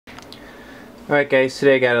Alright guys,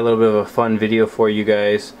 today I got a little bit of a fun video for you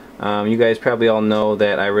guys. You guys probably all know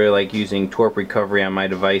that I really like using torp recovery on my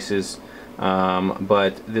devices,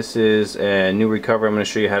 but this is a new recovery I'm going to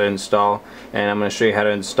show you how to install, and I'm going to show you how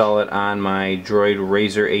to install it on my Droid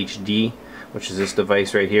Razr HD, which is this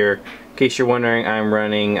device right here. In case you're wondering, I'm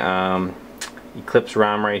running Eclipse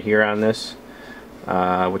ROM right here on this,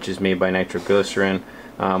 which is made by nitroglycerin.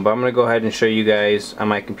 But I'm going to go ahead and show you guys on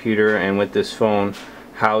my computer and with this phone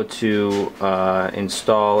how to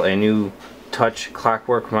install a new touch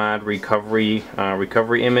clockwork mod recovery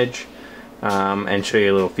image, and show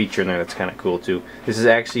you a little feature in there that's kind of cool too. This is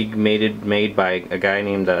actually made by a guy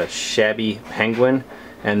named ShabbyPenguin,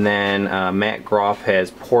 and then Matt Groff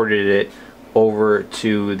has ported it over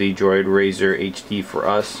to the Droid Razr HD for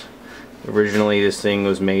us. Originally this thing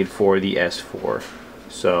was made for the S4.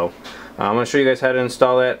 So I'm going to show you guys how to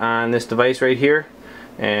install that on this device right here.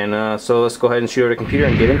 And so let's go ahead and shoot over the computer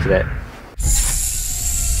and get into that.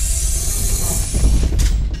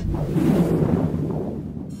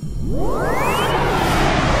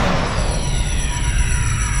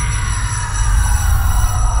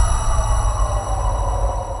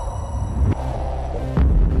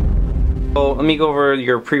 So let me go over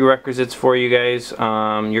your prerequisites for you guys.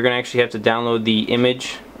 You're going to actually have to download the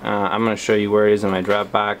image. I'm going to show you where it is in my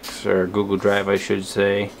Dropbox, or Google Drive I should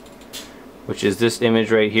say, which is this image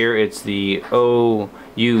right here. It's the OUDHS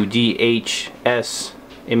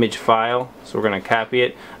image file. So we're going to copy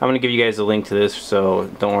it. I'm going to give you guys a link to this, so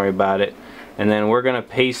don't worry about it. And then we're going to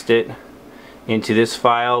paste it into this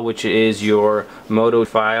file, which is your Moto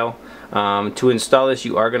file. To install this,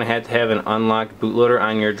 you are going to have an unlocked bootloader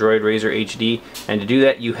on your Droid Razr HD, and to do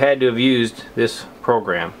that you had to have used this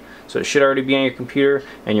program. So it should already be on your computer,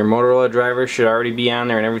 and your Motorola driver should already be on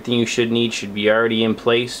there, and everything you should need should be already in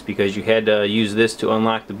place because you had to use this to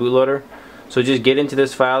unlock the bootloader. So just get into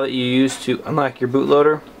this file that you used to unlock your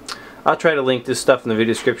bootloader. I'll try to link this stuff in the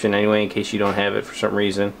video description anyway in case you don't have it for some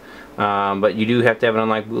reason. But you do have to have an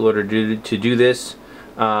unlocked bootloader to do this.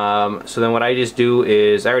 So then what I just do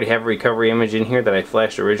is, I already have a recovery image in here that I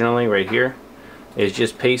flashed originally right here, is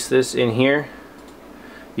just paste this in here,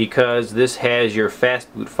 because this has your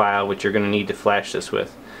Fastboot file which you're going to need to flash this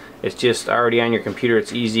with. It's just already on your computer.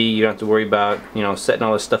 It's easy. You don't have to worry about, you know, setting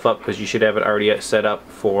all this stuff up, because you should have it already set up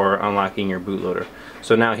for unlocking your bootloader.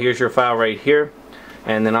 So now here's your file right here,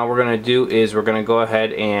 and then all we're going to do is we're going to go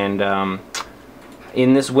ahead and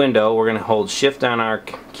in this window we're going to hold shift on our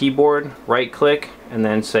keyboard, right click, and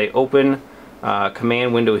then say open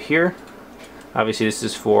command window here. Obviously this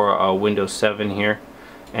is for Windows 7 here,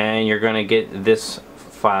 and you're going to get this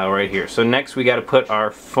file right here. So next we got to put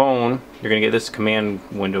our phone, you're going to get this command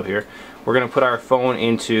window here, we're going to put our phone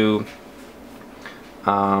into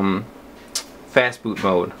Fastboot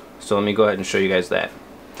mode. So let me go ahead and show you guys that.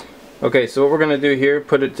 Okay, so what we're going to do here,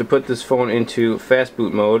 to put this phone into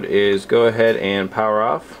Fastboot mode, is go ahead and power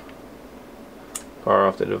off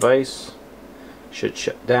the device. Should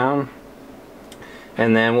shut down.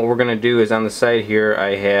 And then what we're going to do is, on the side here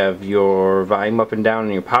I have your volume up and down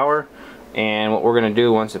and your power. And what we're going to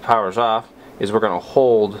do once it powers off is we're going to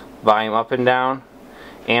hold volume up and down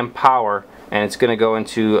and power, and it's going to go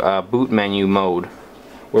into boot menu mode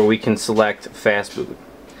where we can select Fastboot.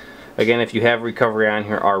 Again, if you have recovery on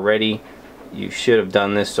here already, you should have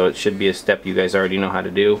done this, so it should be a step you guys already know how to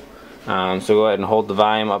do. So go ahead and hold the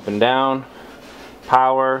volume up and down,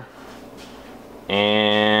 power,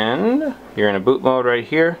 and you're in a boot mode right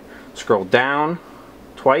here. Scroll down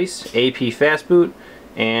twice, AP Fastboot,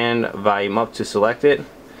 and volume up to select it,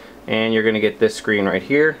 and you're going to get this screen right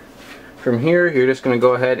here. From here you're just going to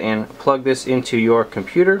go ahead and plug this into your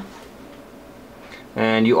computer,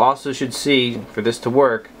 and you also should see, for this to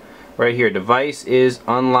work, right here, device is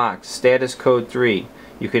unlocked, status code 3.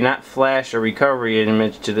 You cannot flash a recovery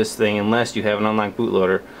image to this thing unless you have an unlocked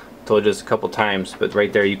bootloader. I told you this a couple times, but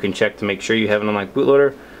right there you can check to make sure you have an unlocked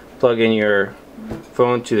bootloader. Plug in your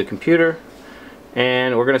phone to the computer,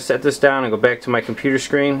 and we're going to set this down and go back to my computer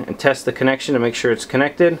screen and test the connection to make sure it's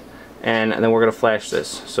connected, and then we're going to flash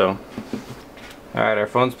this. So alright, our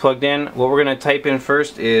phone's plugged in. What we're going to type in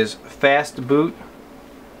first is Fastboot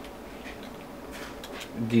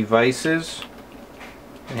devices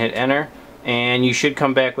and hit enter, and you should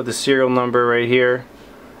come back with a serial number right here,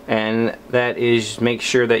 and that is, make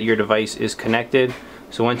sure that your device is connected.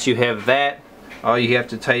 So once you have that, all you have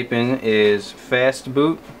to type in is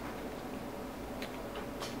Fastboot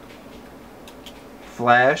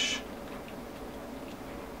flash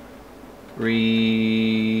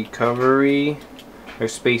recovery.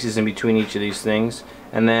 There's spaces in between each of these things,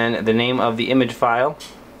 and then the name of the image file,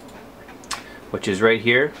 which is right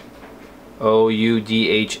here,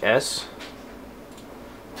 OUDHS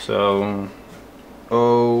So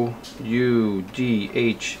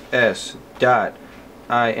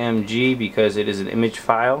OUDHS.IMG because it is an image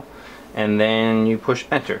file, and then you push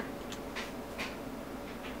enter.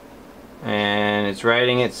 And it's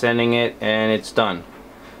writing it, sending it, and it's done.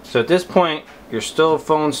 So at this point, your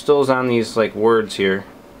phone still's on these like words here.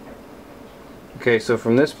 Okay, so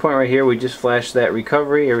from this point right here, we just flashed that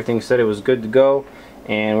recovery. Everything said it was good to go,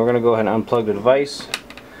 and we're gonna go ahead and unplug the device,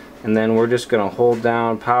 and then we're just gonna hold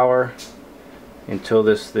down power until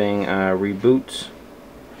this thing reboots.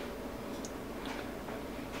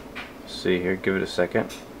 Let's see here, give it a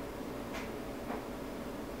second.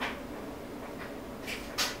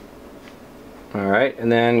 Alright, and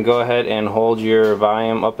then go ahead and hold your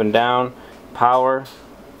volume up and down, power.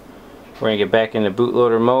 We're going to get back into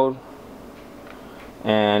bootloader mode,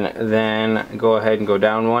 and then go ahead and go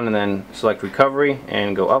down one, and then select recovery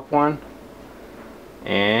and go up one,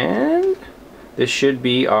 and this should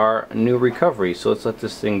be our new recovery. So let's let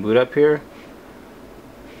this thing boot up here.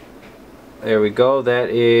 There we go. That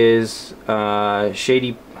is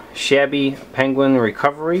ShabbyPenguin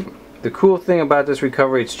recovery. The cool thing about this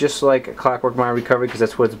recovery, it's just like a Clockwork My Recovery because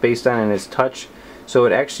that's what it's based on, and it's touch. So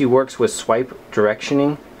it actually works with swipe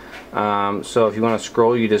directioning. So if you want to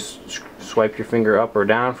scroll, you just swipe your finger up or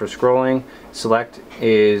down for scrolling. Select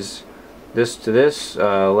is this to this,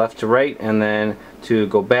 left to right, and then to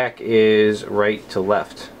go back is right to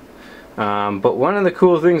left. But one of the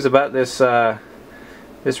cool things about this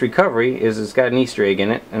this recovery is it's got an Easter egg in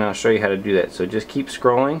it, and I'll show you how to do that. So just keep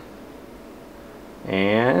scrolling,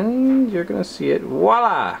 and you're gonna see it.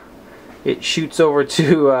 Voila! It shoots over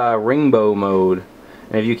to rainbow mode,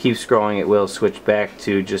 and if you keep scrolling, it will switch back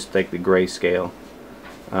to just like the grayscale.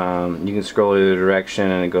 You can scroll either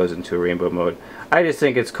direction, and it goes into rainbow mode. I just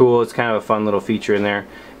think it's cool. It's kind of a fun little feature in there.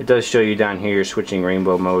 It does show you down here you're switching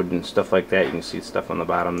rainbow mode and stuff like that. You can see stuff on the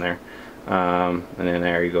bottom there, and then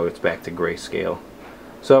there you go. It's back to grayscale.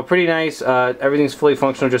 So pretty nice. Everything's fully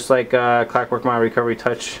functional, just like Clockwork My Recovery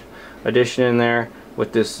Touch Edition in there,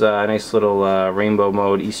 with this nice little rainbow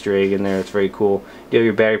mode Easter egg in there. It's very cool. You have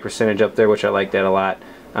your battery percentage up there, which I like that a lot.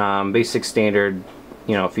 Basic standard,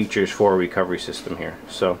 you know, features for a recovery system here.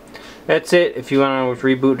 So that's it. If you want to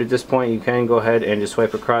reboot at this point, you can go ahead and just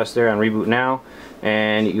swipe across there on Reboot Now,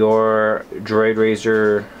 and your Droid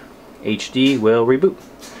Razr HD will reboot.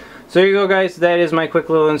 So there you go, guys. That is my quick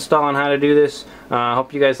little install on how to do this.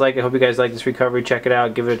 Hope you guys like it. Hope you guys like this recovery. Check it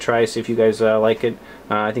out. Give it a try. See if you guys like it.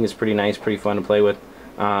 I think it's pretty nice, pretty fun to play with.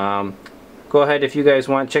 Go ahead, if you guys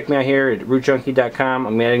want, check me out here at rootjunkie.com.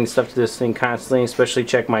 I'm adding stuff to this thing constantly, especially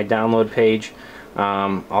check my download page.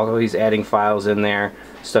 Always adding files in there,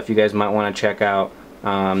 stuff you guys might want to check out,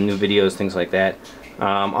 new videos, things like that.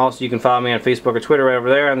 Also, you can follow me on Facebook or Twitter right over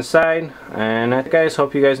there on the side. And guys,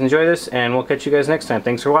 hope you guys enjoy this, and we'll catch you guys next time.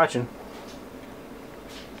 Thanks for watching.